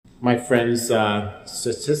My friends,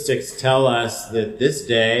 statistics tell us that this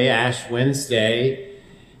day, Ash Wednesday,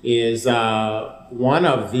 is one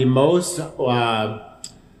of the most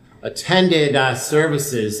attended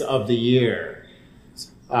services of the year.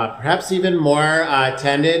 Perhaps even more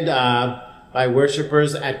attended by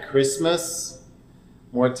worshipers at Christmas,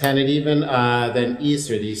 more attended even than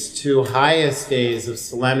Easter, these two highest days of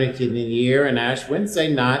solemnity in the year, and Ash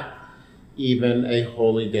Wednesday, not even a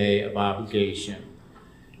holy day of obligation.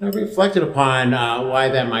 I've reflected upon why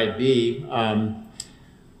that might be.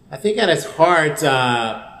 I think at its heart,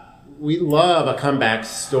 we love a comeback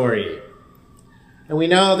story. And we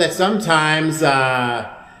know that sometimes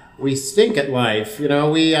we stink at life. You know,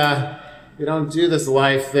 we don't do this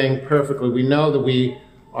life thing perfectly. We know that we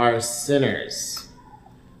are sinners.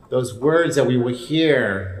 Those words that we will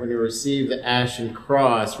hear when you receive the ashen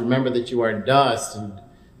cross, remember that you are dust, and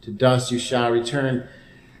to dust you shall return.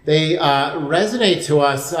 They resonate to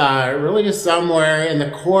us really just somewhere in the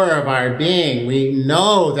core of our being. We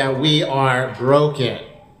know that we are broken.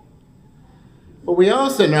 But we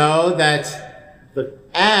also know that the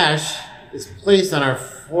ash is placed on our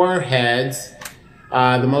foreheads,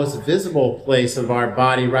 the most visible place of our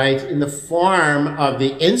body, right, in the form of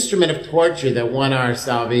the instrument of torture that won our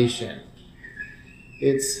salvation.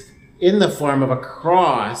 It's in the form of a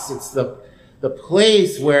cross. It's the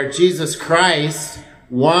place where Jesus Christ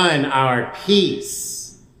won our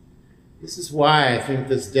peace. This is why I think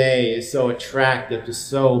this day is so attractive to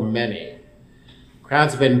so many.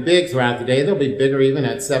 Crowds have been big throughout the day. They'll be bigger even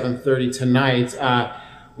at 7:30 tonight.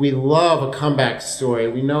 We love a comeback story.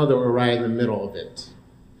 We know that we're right in the middle of it.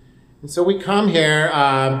 And so we come here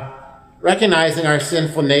recognizing our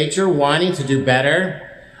sinful nature, wanting to do better,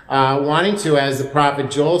 wanting to, as the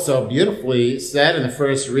prophet Joel so beautifully said in the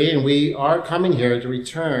first reading, we are coming here to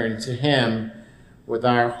return to him with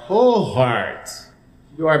our whole heart.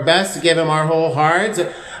 Do our best to give him our whole hearts,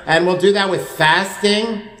 and we'll do that with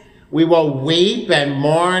fasting. We will weep and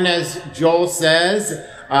mourn, as Joel says,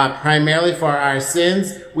 primarily for our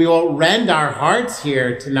sins. We will rend our hearts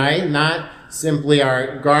here tonight, not simply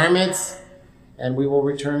our garments, and we will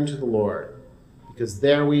return to the Lord, because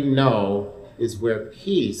there we know is where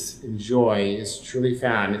peace and joy is truly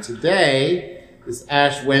found. And today, this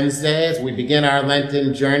Ash Wednesday, as we begin our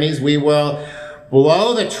Lenten journeys, we will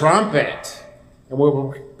blow the trumpet, and we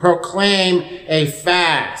will proclaim a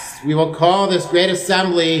fast. We will call this great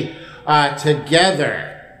assembly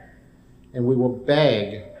together, and we will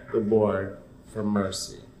beg the Lord for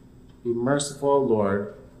mercy. Be merciful,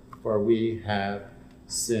 Lord, for we have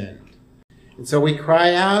sinned. And so we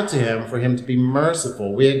cry out to him for him to be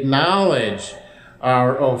merciful. We acknowledge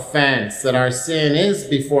our offense, that our sin is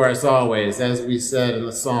before us always, as we said in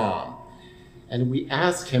the psalm. And we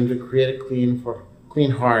ask him to create a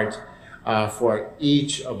clean heart for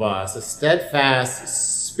each of us, a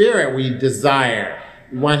steadfast spirit we desire.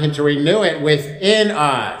 We want him to renew it within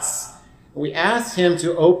us. We ask him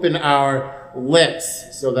to open our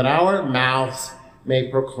lips so that our mouths may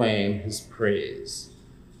proclaim his praise.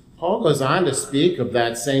 Paul goes on to speak of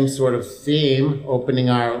that same sort of theme, opening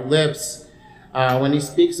our lips, when he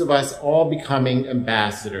speaks of us all becoming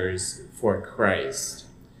ambassadors for Christ.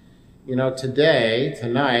 You know,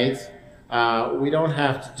 tonight, we don't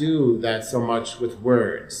have to do that so much with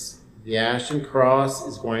words. The Ashen Cross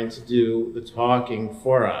is going to do the talking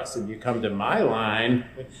for us. If you come to my line,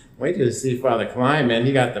 wait till you see Father Kleinman.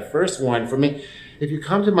 He got the first one for me. If you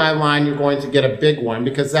come to my line, you're going to get a big one,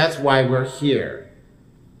 because that's why we're here.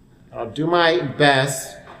 I'll do my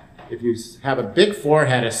best. If you have a big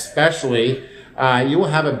forehead especially, you will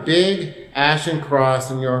have a big Ashen Cross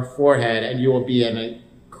on your forehead, and you will be an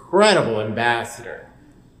incredible ambassador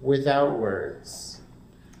without words.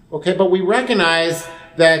 Okay, but we recognize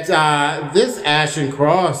that this Ashen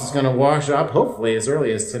Cross is going to wash up, hopefully, as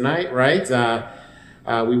early as tonight, right?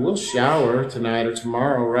 We will shower tonight or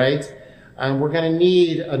tomorrow, right? And we're going to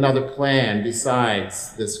need another plan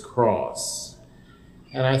besides this cross.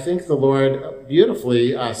 And I think the Lord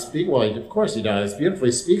beautifully of course he does,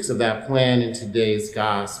 beautifully speaks of that plan in today's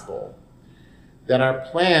gospel. That our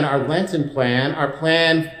plan, our Lenten plan, our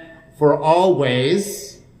plan for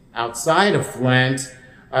always, outside of Lent,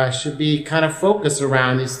 should be kind of focused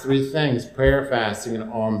around these three things: prayer, fasting,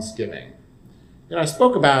 and almsgiving. You know, I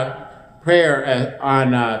spoke about prayer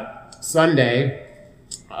on Sunday.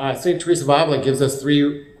 St. Teresa of Avila gives us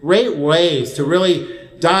three great ways to really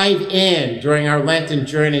dive in during our Lenten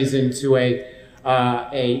journeys into a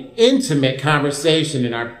intimate conversation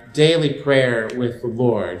in our daily prayer with the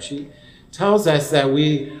Lord. She tells us that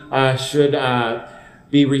we should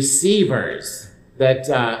be receivers, that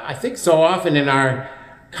I think so often in our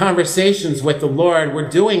conversations with the Lord, we're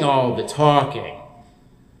doing all the talking.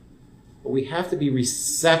 But we have to be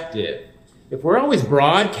receptive. If we're always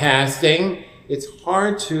broadcasting, it's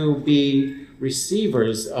hard to be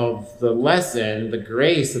receivers of the lesson, the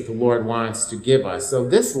grace that the Lord wants to give us. So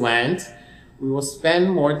this Lent, we will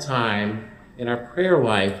spend more time in our prayer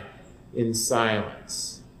life in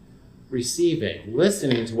silence, receiving,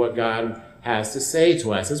 listening to what God has to say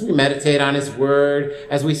to us as we meditate on his word,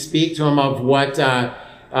 as we speak to him of what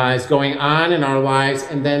is going on in our lives,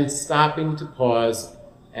 and then stopping to pause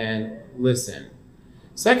and listen.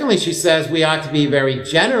 Secondly, she says we ought to be very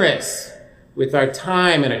generous with our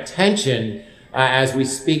time and attention as we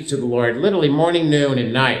speak to the Lord, literally morning, noon,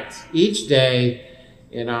 and night, each day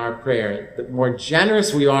in our prayer. The more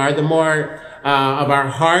generous we are, the more of our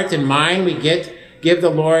heart and mind we give the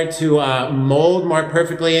Lord to mold more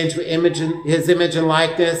perfectly into his image and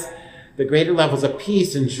likeness, the greater levels of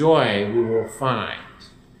peace and joy we will find.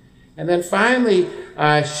 And then finally,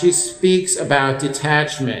 she speaks about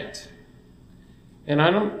detachment. And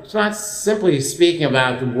it's not simply speaking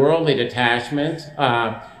about the worldly detachment.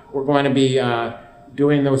 We're going to be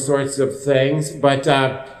doing those sorts of things. But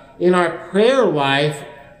in our prayer life,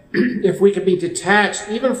 if we could be detached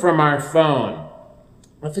even from our phone,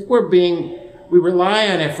 I think we rely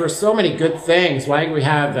on it for so many good things. Like we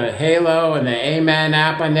have the Halo and the Amen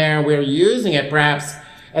app on there. We're using it perhaps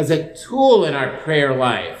as a tool in our prayer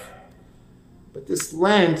life. But this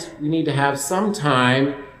Lent, we need to have some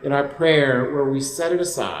time in our prayer where we set it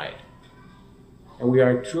aside and we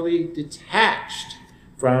are truly detached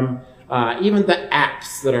from even the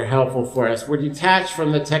apps that are helpful for us. We're detached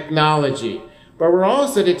from the technology, but we're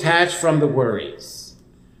also detached from the worries.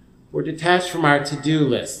 We're detached from our to-do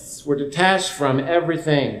lists. We're detached from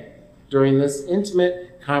everything during this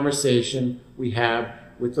intimate conversation we have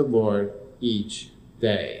with the Lord each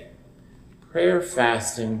day. Prayer,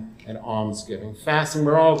 fasting, and almsgiving. Fasting,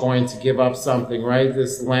 we're all going to give up something, right?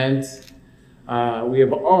 This Lent. We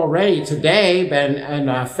have already today been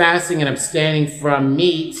fasting and abstaining from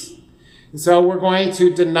meat. And so we're going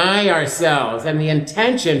to deny ourselves. And the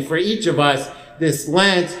intention for each of us this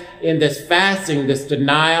Lent in this fasting, this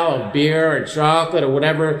denial of beer or chocolate or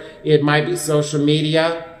whatever it might be, social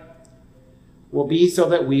media, will be so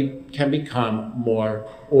that we can become more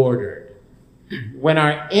ordered. When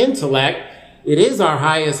our intellect, it is our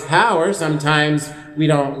highest power. Sometimes we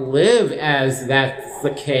don't live as that's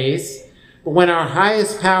the case. But when our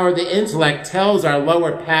highest power, the intellect, tells our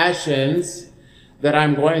lower passions that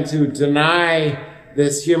I'm going to deny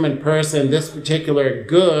this human person, this particular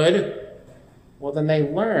good, well, then they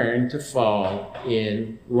learn to fall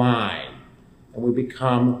in line and we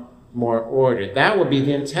become more ordered. That will be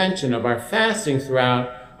the intention of our fasting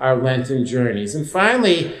throughout our Lenten journeys. And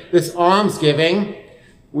finally, this almsgiving,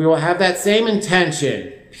 we will have that same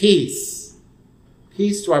intention, peace.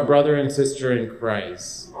 Peace to our brother and sister in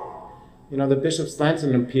Christ. You know, the Bishop's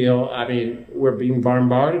Lenten appeal, I mean, we're being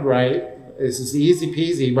bombarded, right? This is easy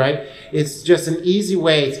peasy, right? It's just an easy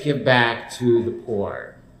way to give back to the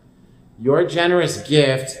poor. Your generous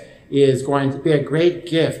gift is going to be a great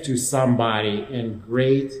gift to somebody in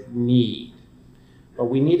great need. But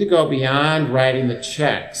we need to go beyond writing the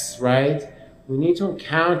checks, right? We need to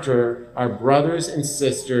encounter our brothers and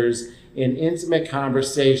sisters in intimate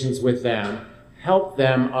conversations with them, help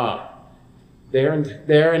them up. They're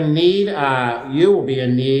in need, you will be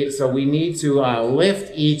in need, so we need to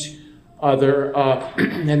lift each other up.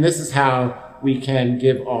 And this is how we can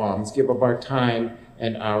give alms, give of our time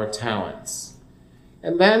and our talents.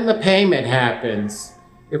 And then the payment happens.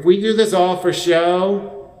 If we do this all for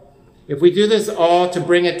show, if we do this all to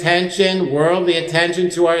bring attention, worldly attention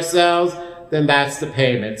to ourselves, then that's the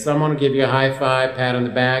payment. Someone will give you a high five, pat on the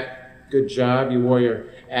back. Good job, you wore your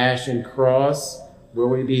ashen cross. Will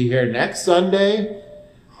we be here next Sunday?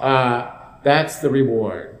 That's the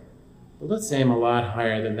reward. But let's aim a lot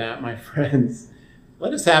higher than that, my friends.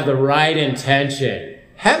 Let us have the right intention.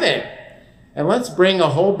 Heaven. And let's bring a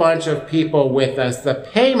whole bunch of people with us. The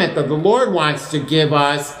payment that the Lord wants to give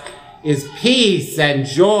us is peace and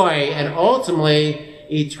joy and ultimately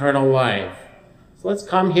eternal life. So let's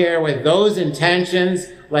come here with those intentions.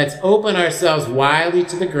 Let's open ourselves widely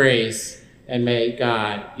to the grace, and may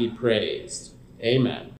God be praised. Amen.